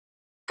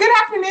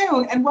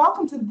afternoon, and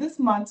welcome to this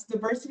month's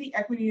Diversity,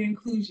 Equity, and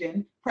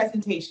Inclusion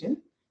presentation.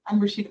 I'm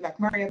Rashida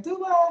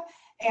MacMurray-Abdullah,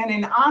 and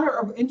in honor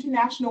of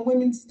International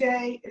Women's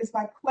Day, it is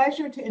my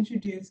pleasure to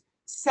introduce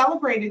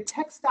celebrated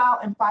textile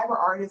and fiber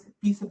artist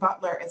Bisa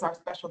Butler as our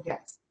special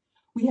guest.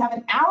 We have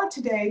an hour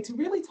today to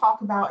really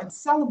talk about and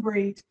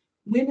celebrate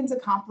women's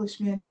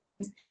accomplishments,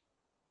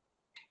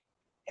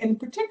 and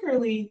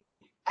particularly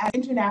as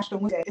International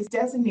Women's Day is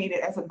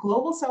designated as a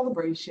global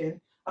celebration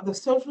of the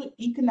social,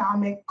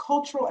 economic,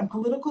 cultural, and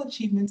political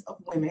achievements of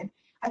women.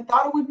 I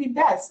thought it would be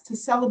best to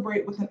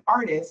celebrate with an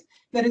artist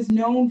that is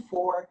known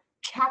for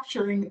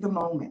capturing the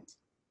moment.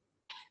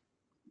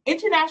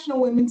 International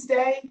Women's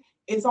Day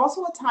is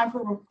also a time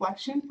for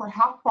reflection for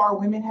how far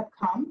women have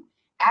come,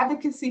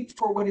 advocacy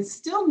for what is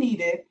still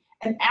needed,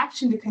 and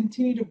action to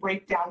continue to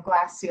break down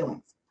glass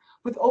ceilings.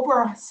 With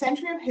over a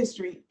century of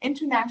history,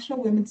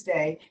 International Women's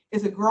Day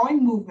is a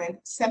growing movement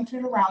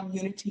centered around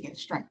unity and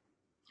strength.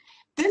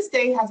 This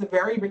day has a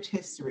very rich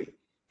history.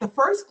 The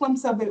first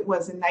glimpse of it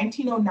was in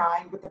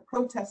 1909 with the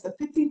protest of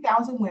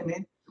 15,000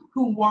 women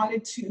who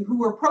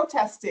were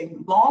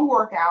protesting long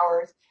work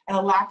hours and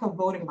a lack of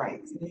voting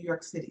rights in New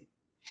York City.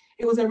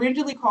 It was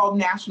originally called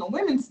National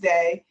Women's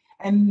Day,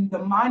 and the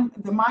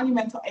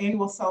monumental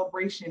annual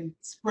celebration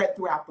spread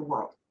throughout the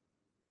world.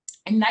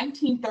 In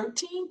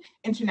 1913,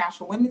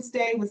 International Women's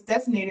Day was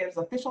designated as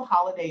an official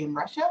holiday in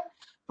Russia,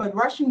 but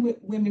Russian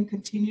women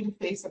continue to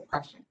face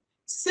oppression.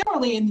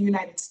 Similarly, in the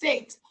United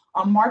States,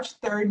 on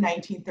March 3rd,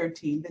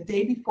 1913, the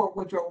day before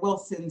Woodrow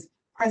Wilson's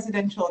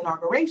presidential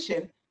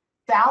inauguration,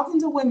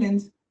 thousands of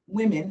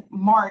women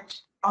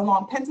marched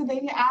along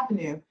Pennsylvania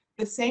Avenue,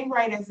 the same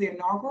night as the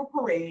inaugural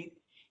parade.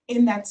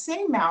 In that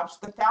same march,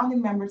 the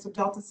founding members of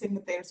Delta Sigma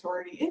Theta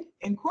Sorority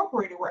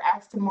Incorporated were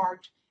asked to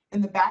march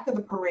in the back of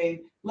the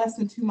parade less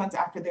than 2 months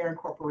after their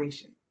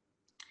incorporation.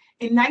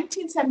 In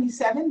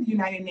 1977, the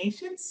United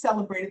Nations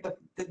celebrated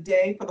the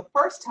day for the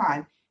first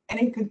time, and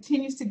it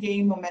continues to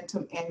gain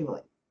momentum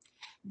annually.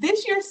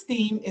 This year's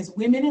theme is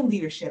Women in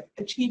Leadership,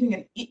 Achieving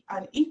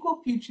an Equal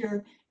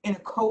Future in a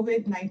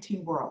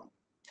COVID-19 World.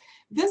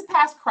 This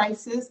past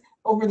crisis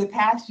over the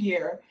past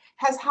year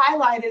has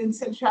highlighted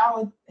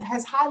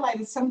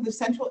some of the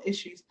central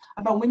issues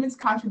about women's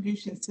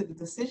contributions to the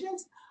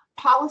decisions,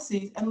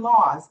 policies, and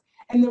laws,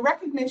 and the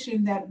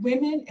recognition that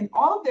women in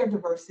all of their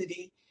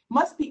diversity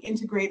must be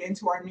integrated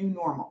into our new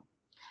normal.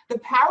 The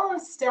power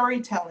of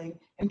storytelling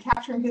and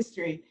capturing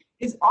history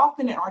is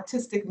often an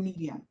artistic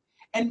medium,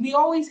 and we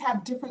always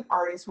have different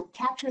artists who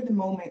capture the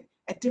moment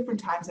at different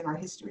times in our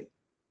history.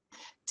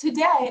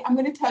 Today, I'm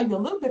going to tell you a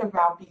little bit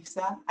about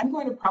Bisa. I'm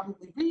going to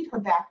probably read her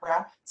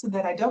background so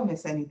that I don't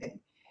miss anything.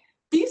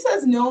 Bisa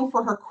is known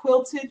for her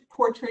quilted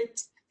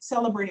portraits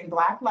celebrating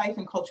Black life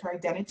and cultural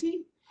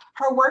identity.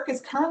 Her work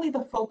is currently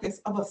the focus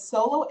of a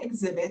solo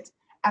exhibit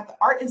at the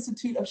Art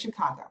Institute of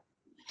Chicago.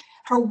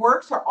 Her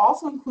works are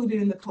also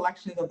included in the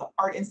collections of the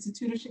Art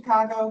Institute of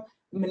Chicago,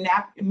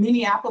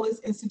 Minneapolis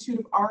Institute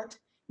of Art,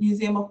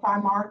 Museum of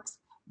Fine Arts,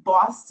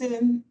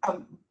 Boston,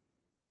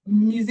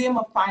 Museum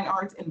of Fine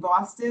Arts in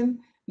Boston,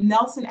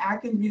 Nelson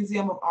Atkins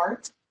Museum of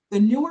Art, the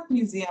Newark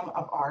Museum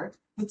of Art,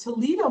 the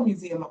Toledo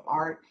Museum of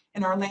Art,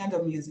 and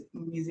Orlando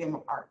Museum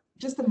of Art,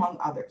 just among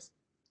others.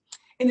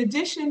 In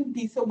addition,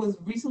 Bisa was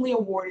recently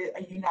awarded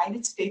a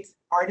United States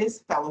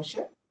Artist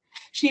Fellowship.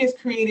 She has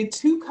created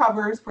 2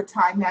 covers for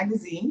Time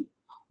magazine,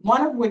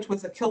 one of which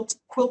was a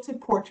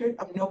quilted portrait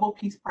of Nobel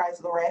Peace Prize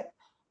laureate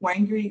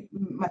Wangari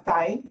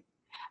Maathai,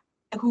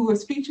 who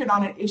was featured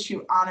on an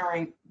issue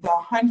honoring the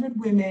 100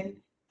 Women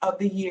of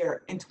the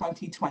Year in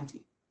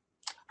 2020.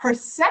 Her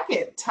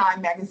second Time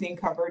magazine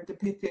cover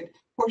depicted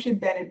Portia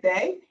Bennett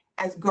Bay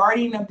as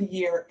Guardian of the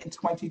Year in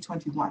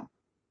 2021.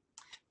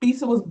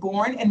 Bisa was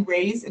born and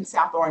raised in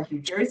South Orange,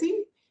 New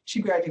Jersey.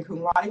 She graduated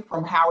cum laude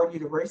from Howard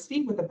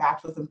University with a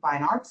bachelor's in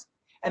fine arts,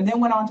 and then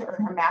went on to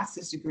earn her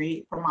master's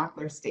degree from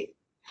Montclair State.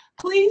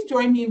 Please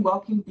join me in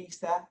welcoming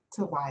Bisa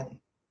to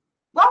Wiley.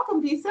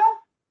 Welcome, Bisa.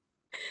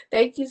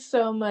 Thank you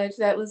so much.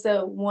 That was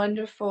a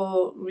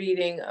wonderful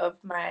reading of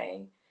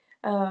my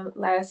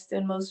last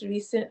and most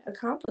recent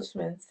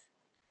accomplishments.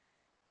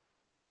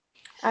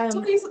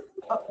 The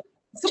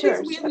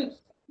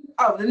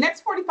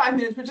next 45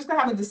 minutes, we're just going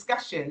to have a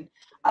discussion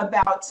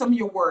about some of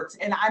your works,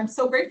 and I'm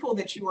so grateful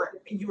that you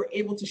were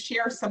able to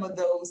share some of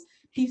those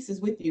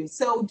pieces with you.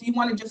 So do you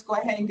want to just go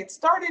ahead and get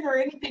started, or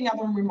anything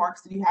other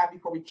remarks that you have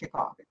before we kick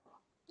off?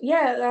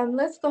 Yeah,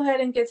 let's go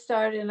ahead and get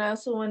started. And I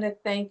also want to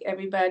thank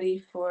everybody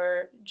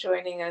for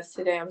joining us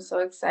today. I'm so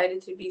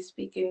excited to be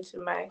speaking to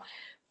my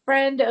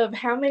friend of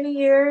how many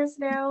years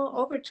now?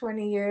 Over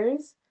 20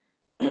 years.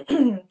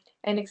 And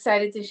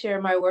excited to share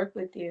my work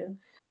with you.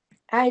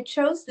 I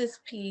chose this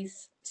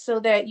piece so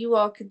that you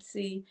all could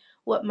see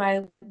what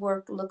my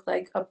work looked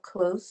like up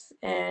close.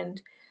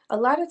 And a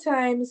lot of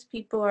times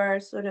people are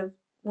sort of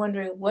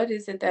wondering, what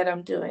is it that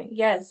I'm doing?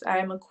 Yes,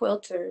 I'm a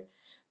quilter,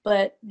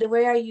 but the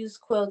way I use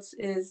quilts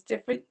is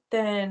different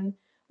than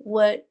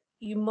what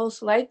you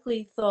most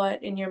likely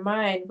thought in your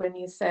mind when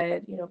you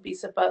said,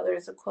 Bisa Butler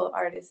is a quilt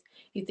artist.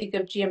 You think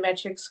of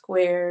geometric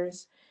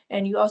squares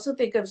And you also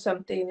think of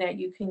something that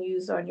you can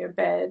use on your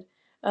bed.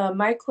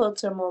 My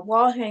quilts are more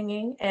wall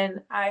hanging,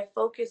 and I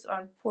focus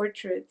on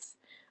portraits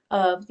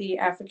of the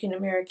African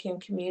American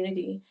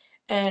community.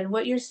 And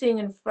what you're seeing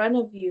in front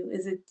of you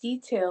is a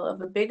detail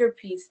of a bigger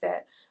piece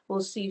that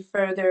we'll see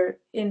further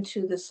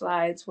into the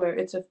slides, where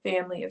it's a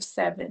family of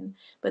 7.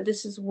 But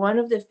this is one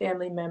of the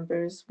family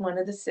members, one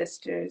of the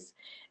sisters,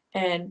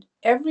 and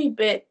every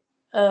bit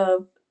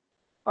of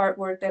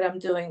artwork that I'm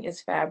doing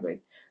is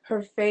fabric.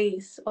 Her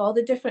face, all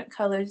the different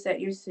colors that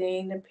you're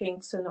seeing, the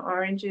pinks and the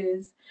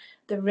oranges,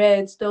 the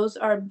reds, those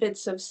are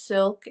bits of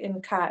silk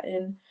and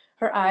cotton.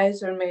 Her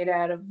eyes are made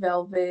out of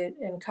velvet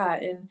and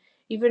cotton.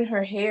 Even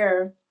her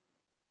hair,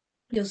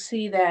 you'll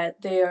see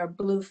that they are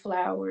blue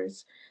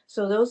flowers.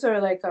 So those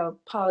are like a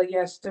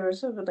polyester,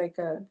 sort of like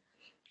a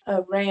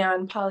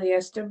rayon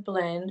polyester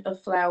blend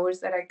of flowers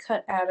that I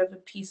cut out of a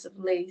piece of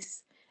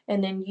lace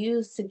and then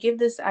used to give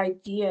this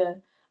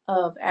idea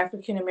of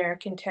African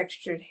American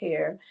textured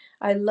hair.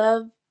 I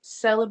love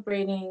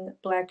celebrating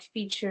Black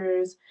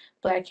features,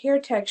 Black hair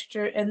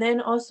texture, and then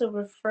also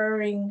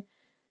referring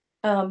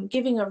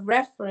giving a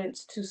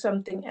reference to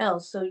something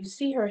else. So you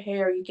see her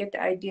hair, you get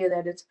the idea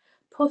that it's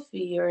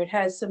puffy or it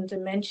has some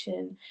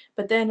dimension.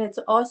 But then it's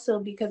also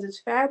because it's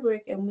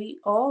fabric and we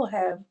all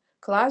have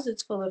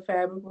closets full of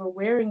fabric, we're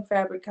wearing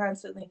fabric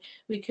constantly.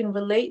 We can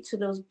relate to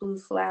those blue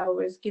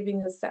flowers,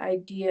 giving us the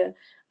idea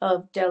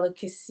of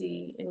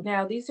delicacy. And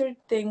now these are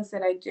things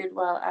that I did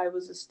while I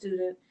was a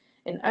student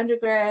in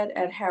undergrad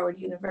at Howard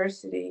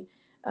University.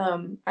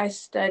 I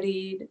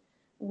studied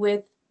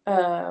with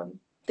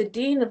the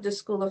dean of the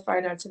School of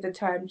Fine Arts at the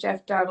time,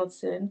 Jeff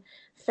Donaldson,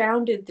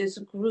 founded this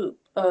group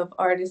of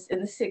artists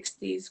in the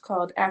 60s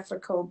called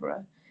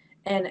Afrocobra.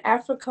 And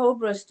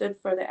Afrocobra stood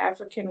for the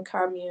African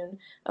Commune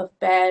of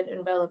Bad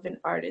and Relevant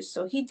Artists.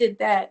 So he did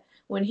that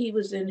when he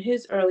was in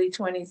his early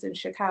 20s in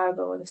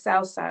Chicago on the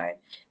South Side.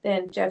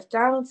 Then Jeff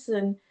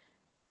Donaldson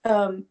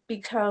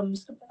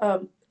becomes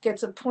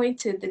gets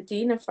appointed the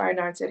dean of fine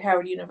arts at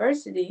Howard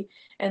University,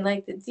 and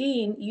like the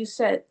dean,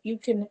 you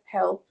can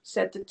help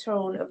set the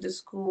tone of the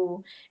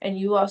school, and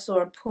you also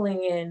are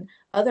pulling in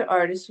other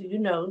artists who you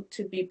know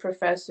to be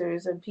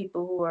professors and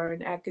people who are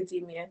in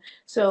academia.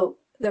 So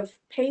the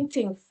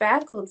painting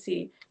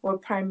faculty were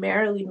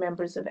primarily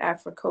members of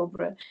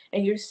Afrocobra,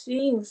 and you're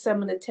seeing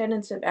some of the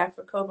tenets of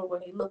Afrocobra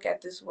when you look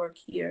at this work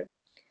here.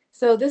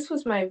 So this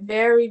was my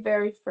very,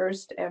 very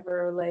first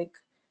ever like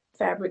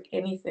fabric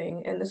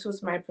anything, and this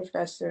was my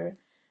professor,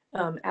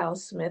 Al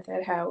Smith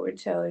at Howard,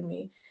 telling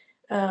me.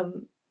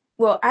 Um,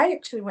 well, I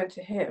actually went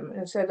to him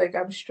and said like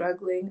I'm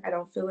struggling. I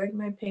don't feel like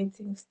my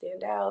paintings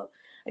stand out.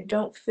 I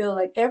don't feel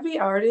like every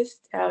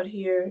artist out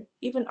here,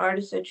 even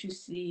artists that you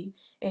see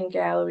in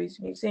galleries,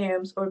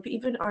 museums, or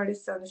even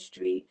artists on the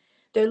street,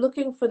 they're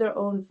looking for their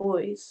own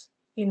voice.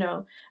 You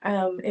know,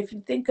 if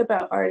you think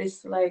about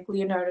artists like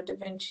Leonardo da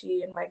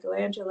Vinci and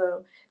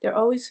Michelangelo, they're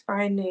always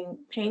finding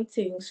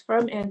paintings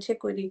from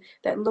antiquity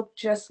that look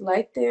just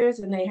like theirs,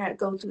 and they had to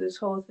go through this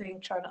whole thing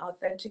trying to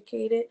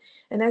authenticate it.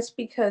 And that's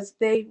because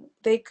they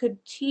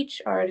could teach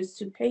artists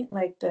to paint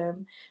like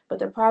them, but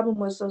the problem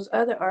was those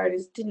other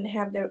artists didn't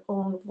have their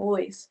own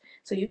voice.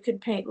 So you could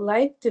paint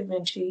like Da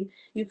Vinci,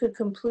 you could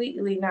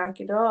completely knock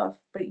it off,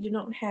 but you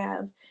don't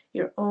have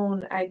your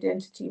own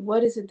identity.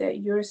 What is it that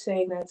you're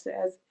saying that's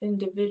as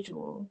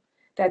individual?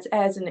 That's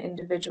as an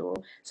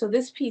individual. So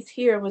this piece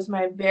here was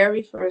my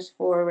very first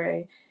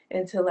foray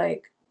into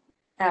like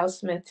Al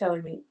Smith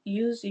telling me,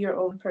 use your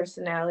own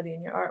personality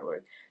in your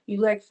artwork. You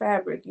like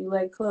fabric, you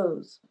like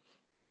clothes.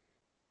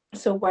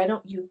 So why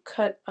don't you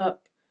cut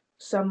up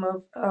some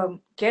of,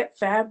 get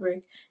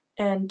fabric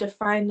and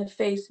define the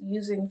face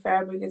using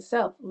fabric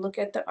itself. Look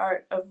at the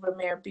art of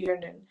Romare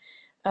Biernan.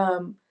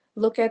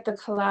 Look at the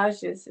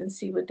collages and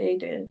see what they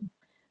did.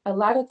 A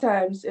lot of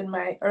times in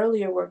my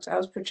earlier works, I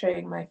was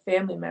portraying my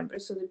family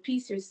members. So the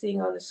piece you're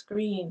seeing on the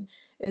screen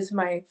is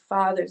my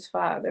father's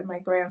father, my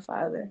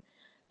grandfather.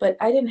 But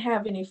I didn't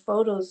have any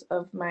photos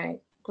of my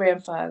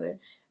grandfather.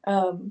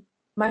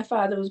 My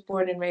father was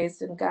born and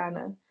raised in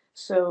Ghana.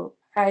 So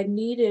I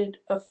needed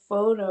a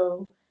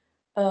photo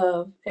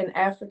of an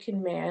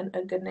African man,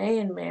 a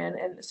Ghanaian man,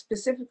 and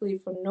specifically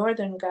from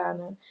northern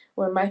Ghana,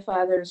 where my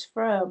father is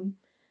from,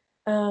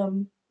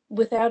 um,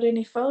 without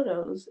any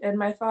photos, and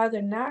my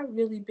father not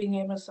really being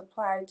able to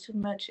supply too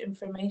much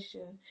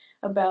information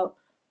about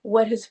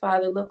what his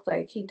father looked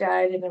like. He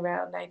died in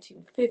around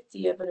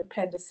 1950 of an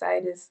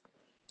appendicitis,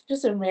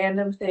 just a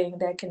random thing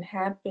that can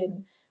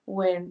happen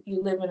when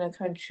you live in a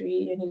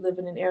country and you live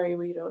in an area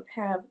where you don't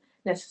have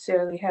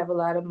necessarily have a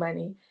lot of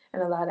money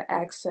and a lot of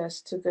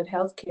access to good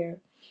health care.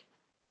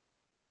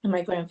 And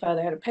my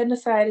grandfather had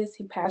appendicitis.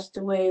 He passed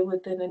away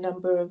within a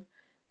number of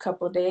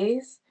couple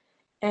days.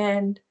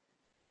 And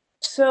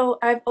so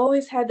I've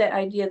always had that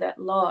idea,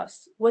 that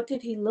loss. What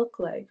did he look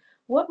like?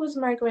 What was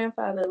my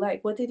grandfather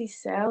like? What did he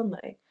sound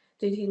like?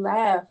 Did he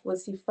laugh?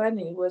 Was he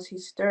funny? Was he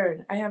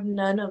stern? I have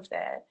none of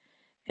that.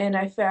 And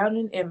I found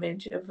an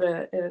image of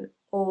an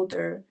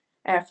older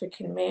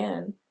African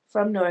man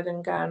from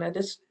northern Ghana.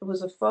 This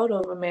was a photo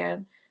of a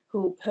man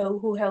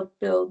who helped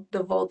build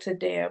the Volta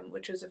Dam,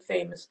 which was a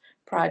famous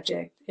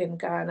project in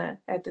Ghana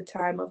at the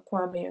time of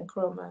Kwame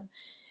Nkrumah.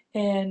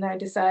 And I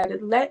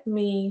decided, let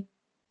me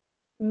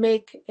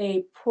make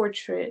a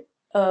portrait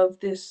of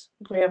this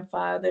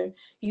grandfather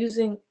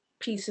using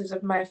pieces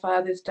of my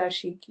father's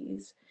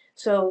dashikis.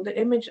 So the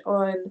image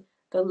on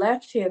the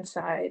left-hand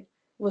side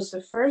was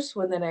the first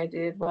one that I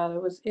did while I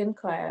was in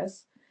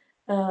class.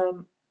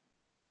 Um,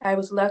 I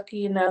was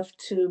lucky enough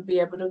to be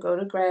able to go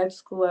to grad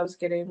school. I was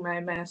getting my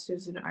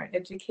master's in art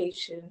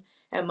education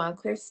at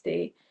Montclair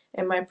State.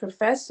 And my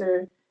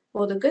professor,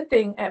 well, the good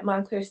thing at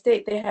Montclair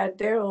State, they had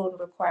their own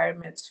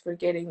requirements for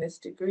getting this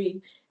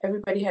degree.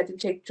 Everybody had to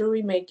take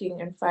jewelry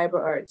making and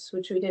fiber arts,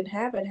 which we didn't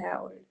have at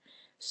Howard.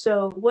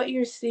 So what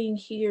you're seeing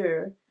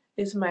here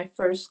is my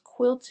first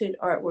quilted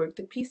artwork.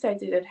 The piece I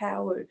did at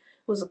Howard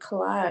was a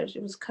collage.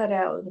 It was cut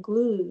out and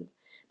glued.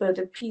 But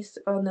the piece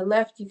on the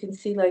left, you can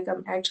see like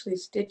I'm actually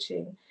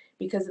stitching,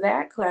 because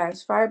that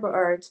class, fiber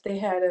arts, they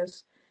had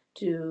us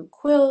do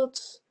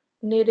quilts,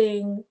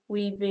 knitting,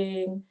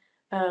 weaving.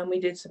 We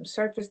did some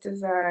surface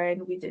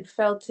design, we did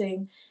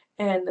felting,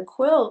 and the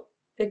quilt,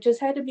 it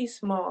just had to be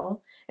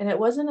small and it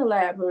wasn't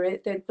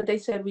elaborate. But they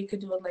said we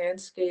could do a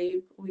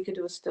landscape, we could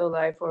do a still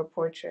life or a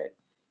portrait.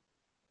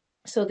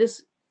 So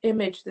this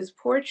image, this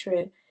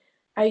portrait,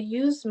 I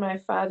used my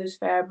father's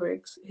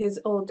fabrics, his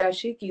old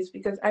dashikis,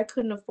 because I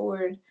couldn't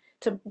afford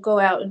to go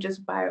out and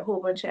just buy a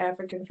whole bunch of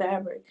African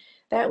fabric.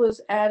 That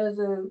was out of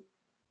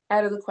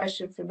the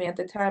question for me. At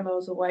the time, I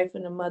was a wife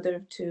and a mother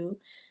of two,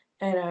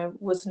 and I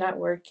was not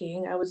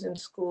working. I was in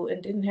school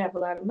and didn't have a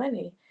lot of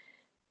money.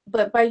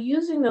 But by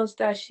using those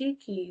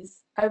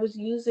dashikis, I was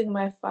using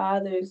my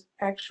father's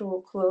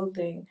actual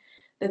clothing,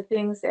 the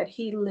things that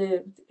he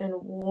lived and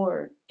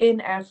wore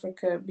in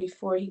Africa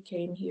before he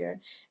came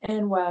here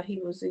and while he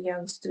was a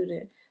young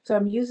student. So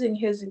I'm using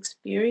his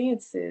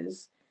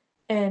experiences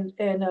and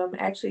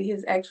actually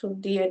his actual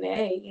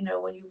DNA. You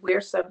know, when you wear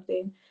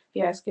something, if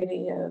you ask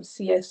any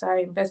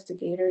CSI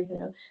investigator, you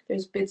know,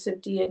 there's bits of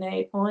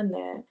DNA on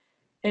that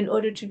in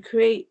order to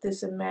create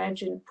this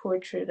imagined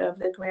portrait of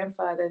the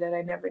grandfather that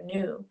I never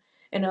knew.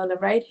 And on the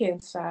right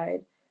hand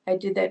side, I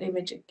did that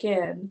image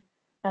again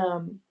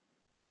um,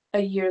 a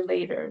year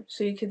later.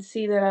 So you can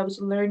see that I was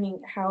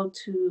learning how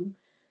to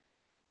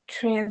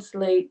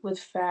translate with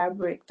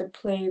fabric the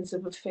planes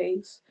of a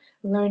face,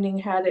 learning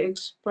how to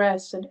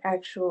express an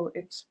actual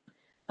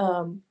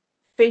um,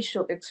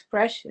 facial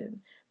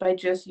expression by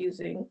just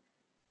using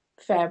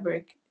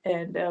fabric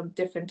and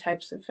different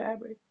types of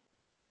fabric.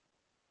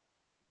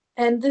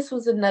 And this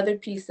was another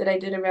piece that I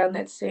did around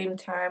that same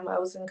time I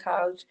was in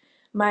college.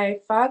 My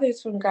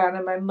father's from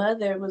Ghana. My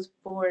mother was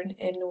born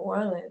in New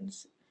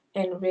Orleans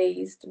and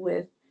raised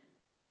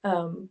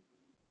um,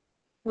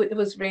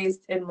 was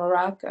raised in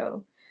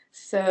Morocco.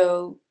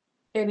 So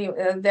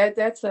anyway,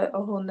 that's a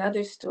whole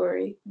nother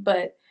story.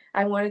 But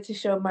I wanted to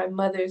show my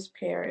mother's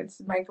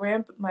parents. My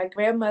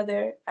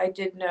grandmother I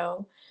did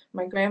know.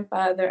 My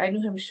grandfather, I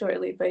knew him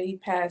shortly, but he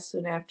passed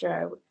soon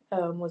after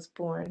I was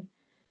born.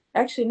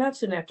 Actually, not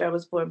soon after I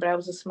was born, but I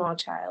was a small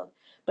child.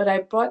 But I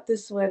brought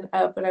this one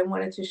up, and I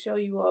wanted to show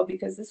you all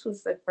because this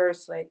was the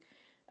first like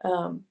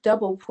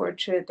double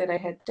portrait that I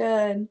had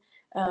done.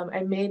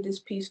 I made this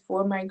piece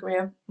for my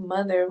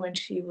grandmother when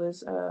she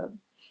was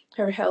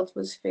her health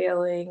was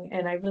failing,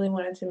 and I really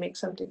wanted to make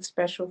something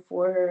special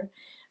for her.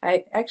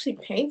 I actually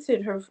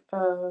painted her.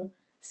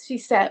 She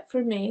sat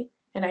for me,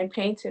 and I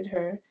painted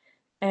her,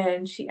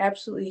 and she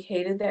absolutely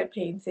hated that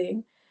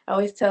painting. I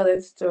always tell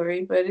that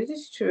story, but it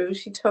is true.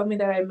 She told me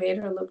that I made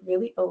her look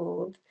really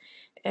old,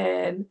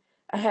 and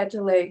I had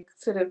to like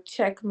sort of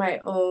check my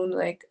own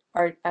like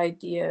art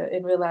idea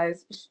and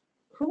realize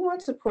who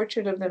wants a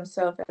portrait of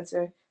themselves as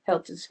their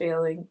health is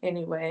failing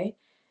anyway.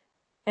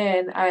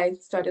 And I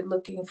started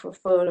looking for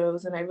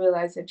photos, and I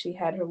realized that she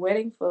had her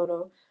wedding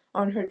photo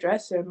on her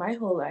dresser my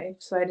whole life.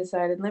 So I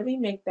decided, let me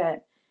make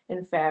that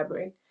in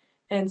fabric.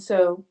 And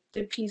so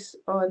the piece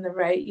on the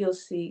right, you'll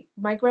see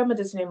my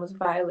grandmother's name was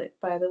Violet,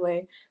 by the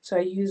way. So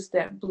I used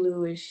that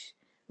bluish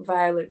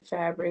violet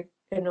fabric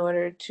in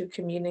order to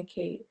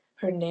communicate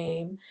her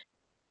name.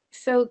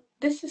 So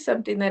this is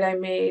something that I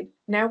made.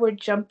 Now we're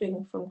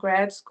jumping from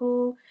grad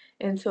school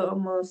into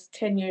almost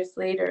 10 years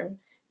later,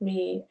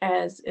 me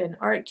as an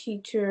art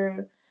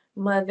teacher,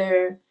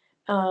 mother,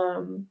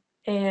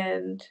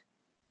 and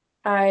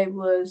I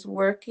was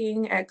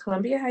working at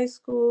Columbia High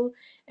School,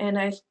 and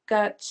I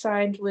got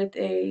signed with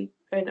a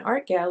an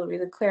art gallery,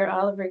 the Claire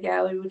Oliver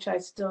Gallery, which I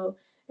still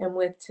am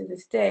with to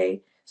this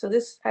day. So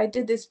this I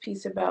did this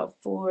piece about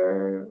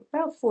 4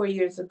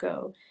 years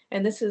ago,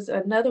 and this is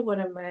another one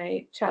of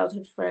my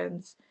childhood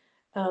friends,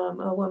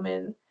 a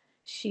woman.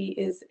 She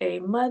is a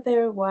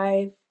mother,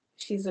 wife.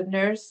 She's a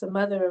nurse, a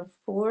mother of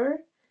four.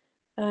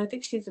 I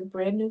think she's a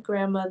brand new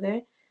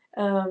grandmother.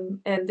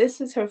 And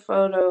this is her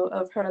photo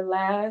of her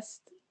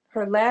last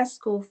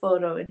school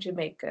photo in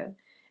Jamaica.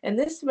 And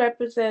this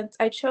represents,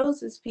 I chose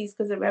this piece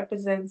because it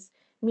represents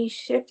me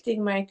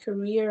shifting my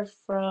career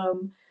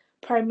from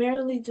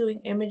primarily doing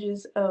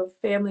images of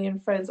family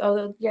and friends.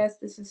 Although, yes,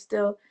 this is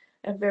still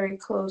a very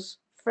close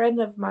friend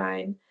of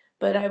mine,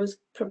 but I was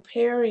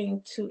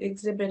preparing to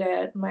exhibit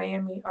at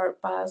Miami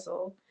Art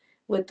Basel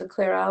with the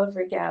Claire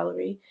Oliver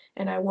Gallery,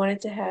 and I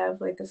wanted to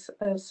have like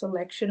a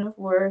selection of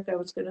work. I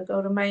was going to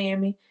go to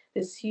Miami,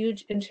 this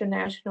huge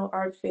international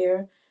art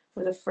fair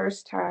for the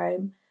first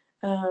time.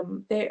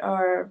 They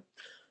are,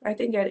 I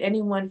think at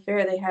any one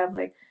fair, they have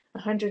like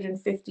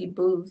 150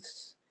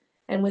 booths.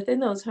 And within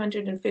those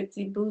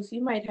 150 booths,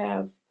 you might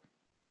have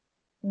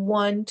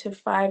 1 to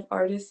 5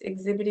 artists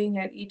exhibiting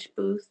at each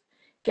booth,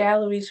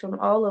 galleries from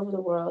all over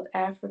the world,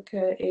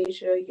 Africa,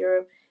 Asia,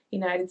 Europe,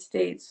 United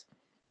States.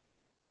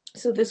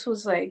 So this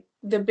was like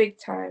the big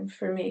time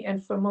for me.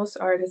 And for most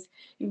artists,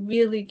 you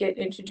really get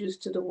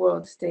introduced to the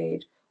world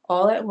stage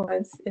all at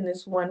once in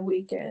this one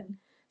weekend.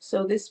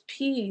 So this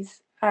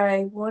piece,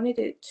 I wanted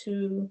it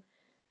to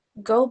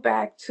go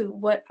back to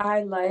what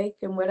I like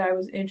and what I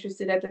was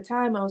interested. At the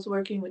time I was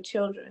working with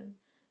children.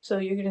 So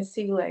you're gonna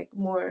see like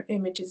more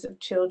images of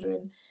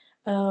children.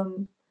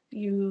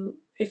 You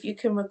if you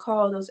can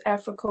recall those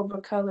Afro-Cobra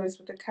colors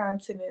with the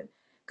continent,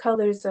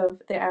 colors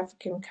of the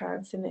African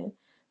continent,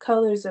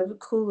 colors of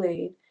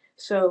Kool-Aid.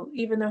 So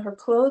even though her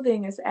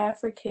clothing is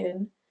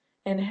African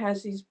and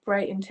has these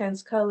bright,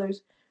 intense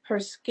colors, her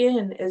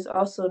skin is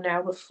also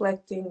now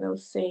reflecting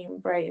those same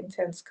bright,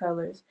 intense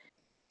colors.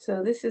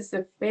 So this is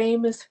the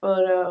famous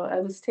photo.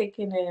 I was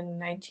taken in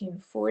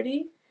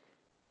 1940.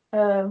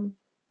 Um,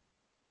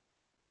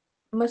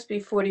 must be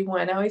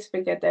 41. I always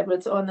forget that, but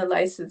it's on the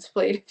license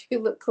plate if you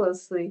look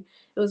closely.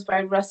 It was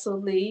by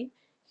Russell Lee.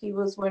 He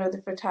was one of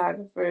the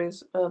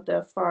photographers of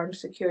the Foreign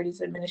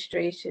Securities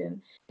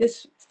Administration.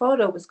 This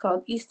photo was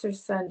called Easter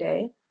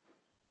Sunday.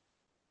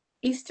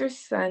 Easter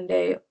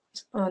Sunday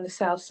on the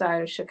south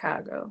side of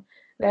Chicago.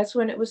 That's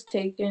when it was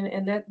taken,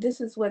 and that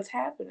this is what's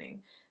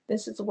happening.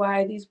 This is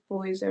why these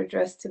boys are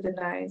dressed to the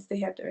nines. They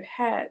have their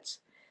hats.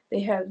 They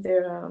have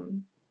their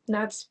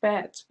not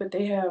spats, but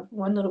they have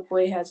one little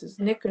boy has his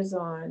knickers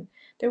on.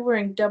 They're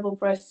wearing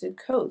double-breasted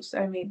coats.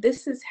 I mean,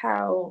 this is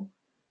how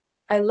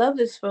I love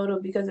this photo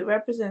because it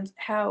represents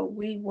how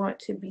we want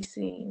to be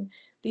seen.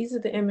 These are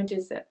the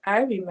images that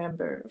I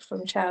remember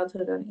from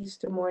childhood on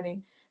Easter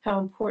morning, how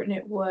important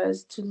it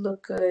was to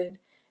look good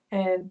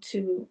and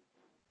to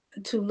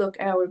look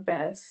our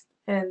best.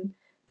 And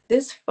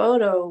this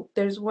photo,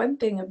 there's one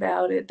thing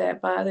about it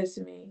that bothers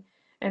me,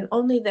 and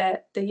only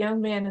that the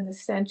young man in the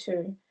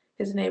center,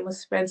 his name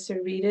was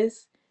Spencer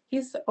Reedus,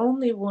 he's the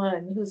only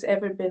one who's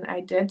ever been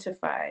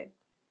identified.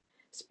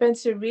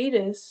 Spencer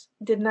Reedus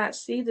did not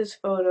see this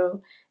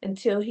photo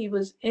until he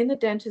was in the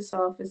dentist's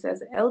office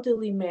as an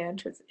elderly man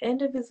towards the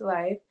end of his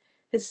life.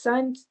 His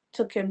son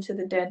took him to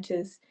the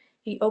dentist.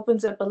 He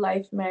opens up a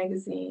Life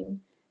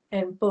magazine,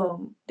 and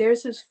boom,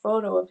 there's his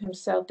photo of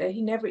himself that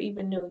he never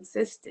even knew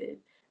existed.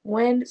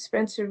 When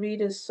Spencer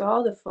Reedus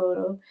saw the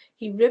photo,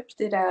 he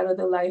ripped it out of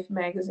the Life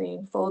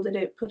magazine, folded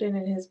it, put it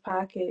in his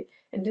pocket,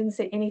 and didn't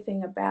say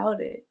anything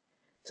about it.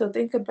 So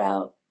think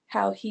about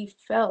how he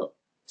felt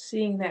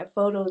seeing that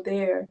photo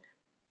there.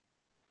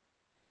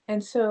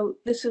 And so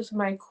this is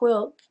my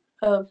quilt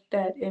of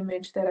that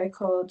image that I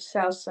called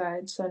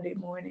Southside Sunday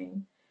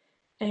Morning.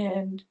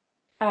 And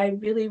I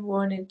really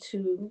wanted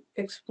to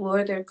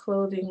explore their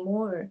clothing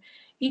more.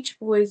 Each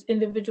boy's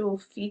individual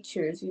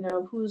features, you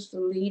know, who's the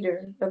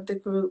leader of the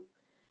group,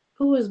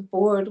 who is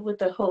bored with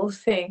the whole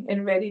thing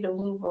and ready to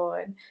move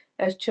on,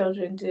 as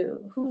children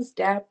do, who's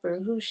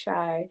dapper, who's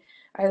shy.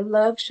 I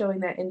love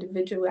showing that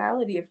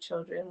individuality of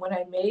children. When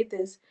I made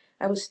this,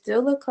 I was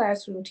still a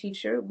classroom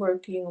teacher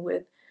working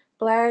with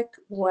Black,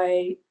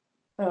 white,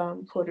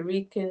 Puerto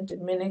Rican,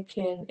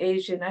 Dominican,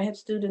 Asian. I had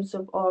students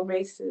of all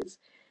races,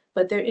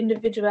 but their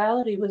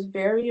individuality was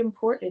very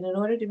important. In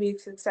order to be a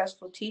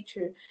successful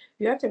teacher,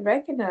 you have to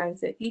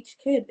recognize that each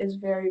kid is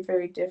very,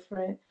 very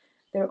different.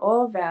 They're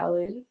all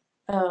valid.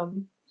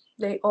 Um,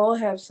 they all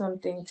have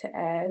something to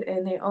add,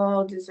 and they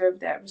all deserve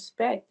that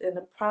respect. And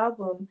the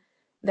problem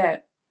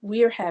that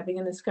we're having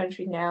in this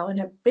country now and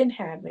have been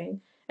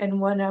having, and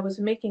when I was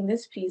making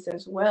this piece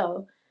as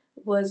well,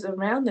 was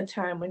around the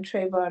time when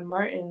Trayvon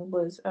Martin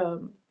was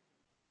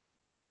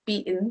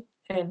beaten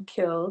and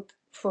killed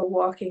for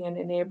walking in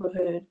the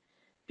neighborhood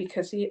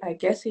because I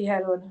guess he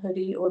had on a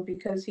hoodie or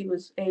because he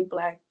was a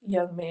Black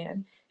young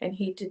man and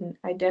he didn't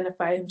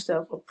identify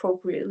himself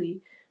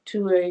appropriately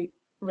to a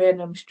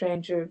random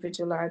stranger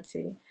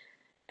vigilante.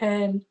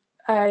 And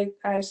I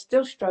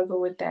still struggle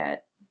with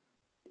that.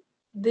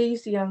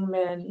 These young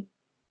men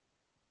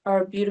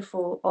are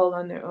beautiful all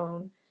on their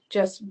own,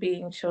 just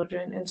being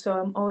children. And so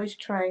I'm always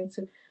trying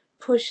to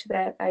push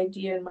that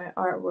idea in my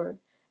artwork,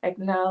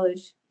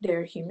 acknowledge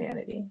their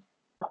humanity.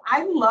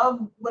 I love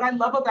what I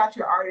love about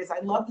your art is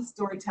I love the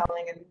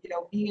storytelling and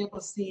being able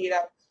to see it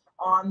up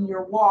on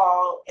your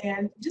wall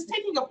and just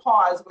taking a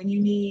pause when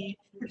you need,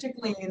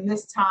 particularly in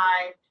this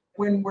time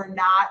when we're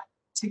not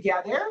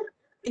together,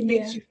 it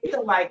makes you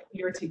feel like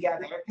you're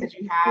together because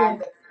you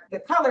have the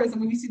colors,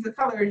 and when you see the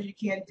colors, you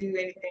can't do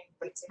anything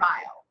but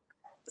smile.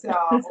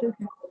 So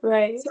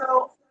right.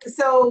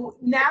 so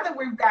now that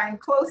we've gotten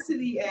close to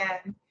the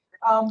end,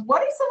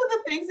 What are some of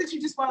the things that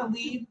you just want to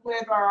leave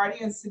with our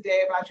audience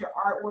today about your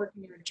artwork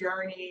and your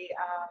journey?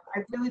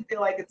 I really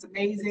feel like it's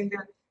amazing.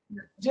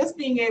 Just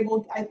being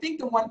able, I think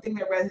the one thing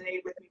that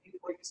resonated with me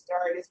before you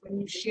started is when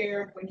you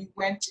shared when you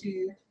went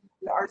to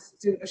the Art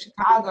Institute of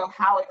Chicago,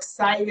 how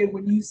excited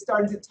when you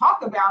started to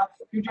talk about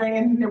your journey,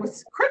 and there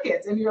was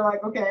crickets, and you're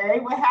like, okay,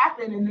 what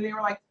happened? And then they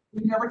were like,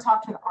 we've never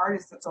talked to an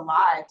artist that's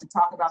alive to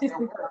talk about their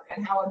work,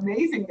 and how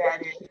amazing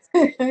that is.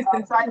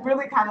 So I'd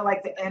really kind of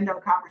like to end our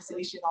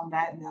conversation on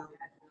that note.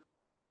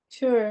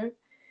 Sure.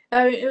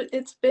 I mean,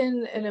 it's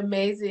been an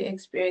amazing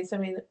experience. I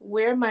mean,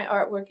 where my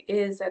artwork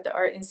is at the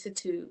Art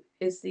Institute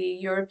is the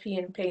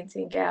European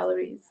Painting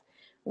Galleries,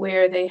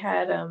 where they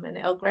had an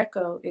El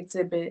Greco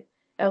exhibit.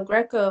 El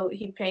Greco,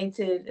 he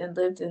painted and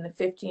lived in the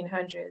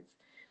 1500s.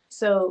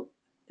 So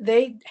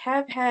they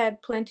have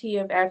had plenty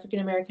of African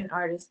American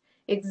artists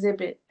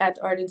exhibit at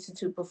the Art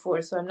Institute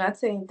before. So I'm not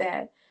saying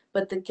that,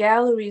 but the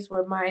galleries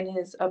where mine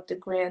is up the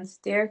grand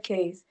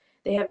staircase,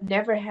 they have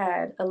never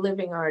had a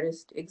living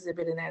artist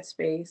exhibit in that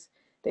space.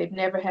 They've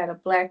never had a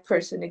Black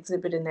person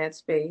exhibit in that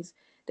space.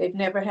 They've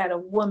never had a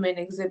woman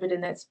exhibit in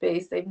that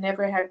space. They've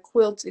never had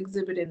quilts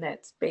exhibit in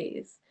that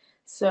space.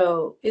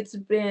 So it's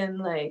been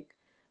like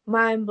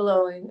mind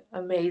blowing,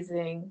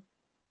 amazing.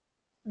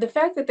 The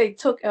fact that they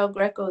took El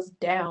Greco's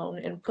down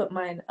and put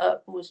mine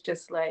up was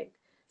just like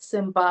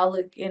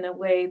symbolic in a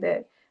way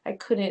that I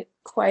couldn't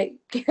quite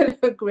get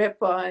a grip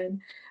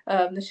on.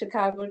 The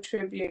Chicago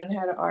Tribune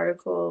had an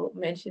article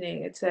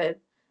mentioning it said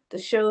the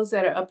shows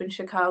that are up in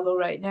Chicago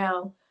right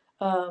now,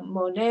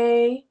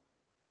 Monet,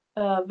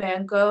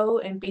 Van Gogh,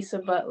 and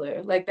Bisa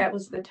Butler. Like that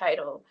was the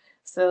title.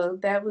 So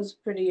that was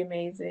pretty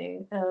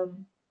amazing.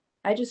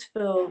 I just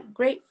feel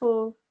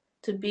grateful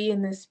to be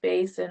in this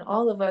space, and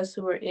all of us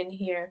who are in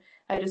here.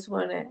 I just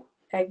want to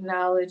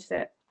acknowledge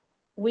that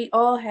we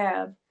all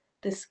have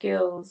the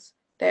skills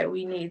that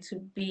we need to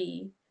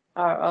be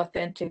our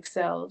authentic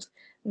selves.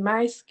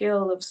 My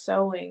skill of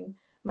sewing,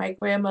 my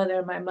grandmother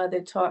and my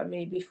mother taught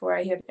me before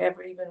I had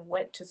ever even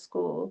went to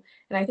school.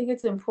 And I think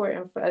it's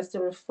important for us to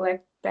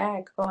reflect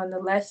back on the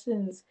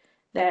lessons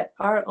that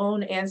our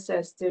own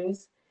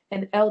ancestors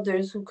and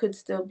elders who could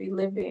still be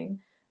living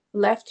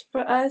left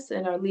for us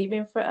and are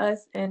leaving for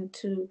us, and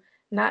to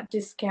not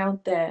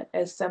discount that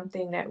as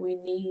something that we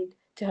need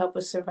to help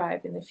us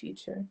survive in the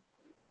future.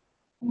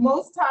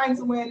 Most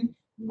times when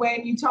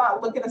you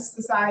talk, look at a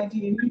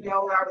society, and I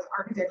was an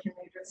architecture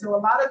major, so a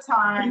lot of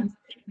times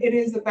it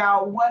is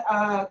about what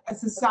a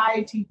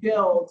society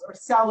builds or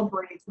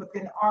celebrates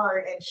within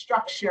art and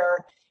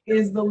structure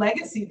is the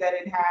legacy that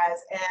it has.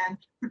 And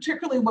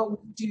particularly what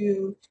we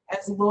do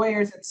as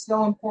lawyers, it's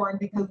so important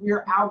because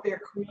we're out there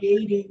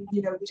creating,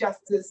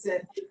 justice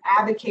and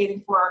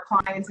advocating for our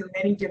clients in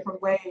many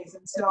different ways.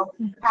 And so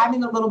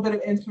having a little bit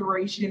of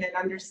inspiration and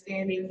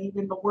understanding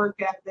even the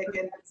work ethic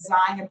and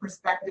design and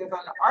perspective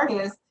on the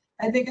artist,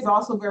 I think is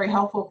also very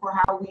helpful for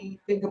how we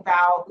think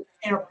about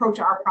and approach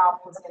our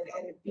problems,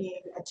 and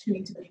being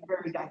attuned to being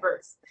very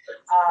diverse.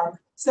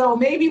 So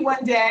maybe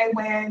one day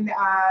when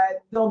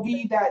there'll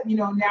be that,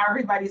 now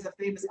everybody's a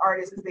famous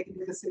artist because they can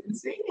do the sit and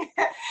sing.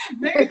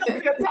 Maybe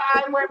there'll be a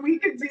time when we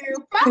could do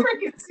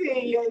fabric and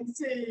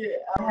sing.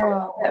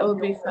 That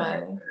would be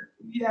fun.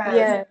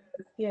 Yes.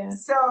 Yeah.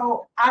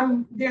 So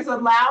there's a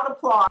loud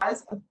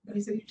applause.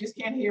 You said you just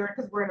can't hear it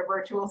because we're in a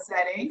virtual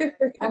setting.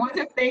 I want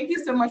to thank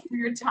you so much for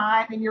your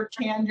time and your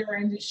candor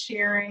and just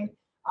sharing.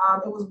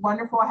 It was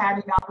wonderful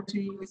having the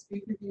opportunity to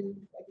speak with you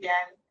again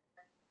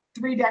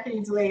 3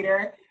 decades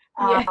later.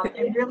 And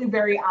really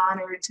very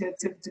honored to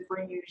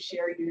bring you to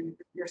share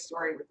your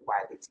story with the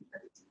Wiley team.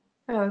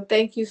 Oh,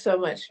 thank you so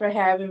much for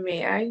having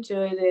me. I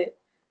enjoyed it.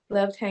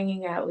 Loved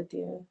hanging out with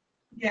you.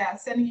 Yeah,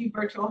 sending you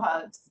virtual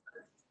hugs.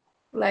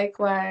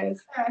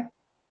 Likewise. Okay.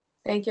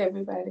 Thank you,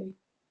 everybody.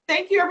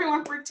 Thank you,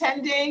 everyone, for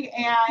attending.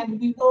 And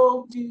we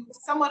will do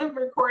somewhat of a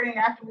recording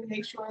after we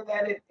make sure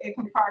that it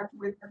comparts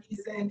with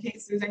Bisa in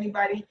case there's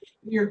anybody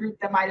in your group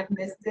that might have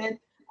missed it.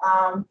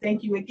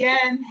 Thank you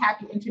again.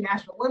 Happy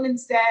International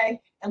Women's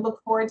Day, and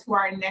look forward to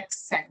our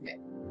next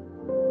segment.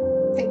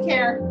 Take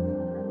care.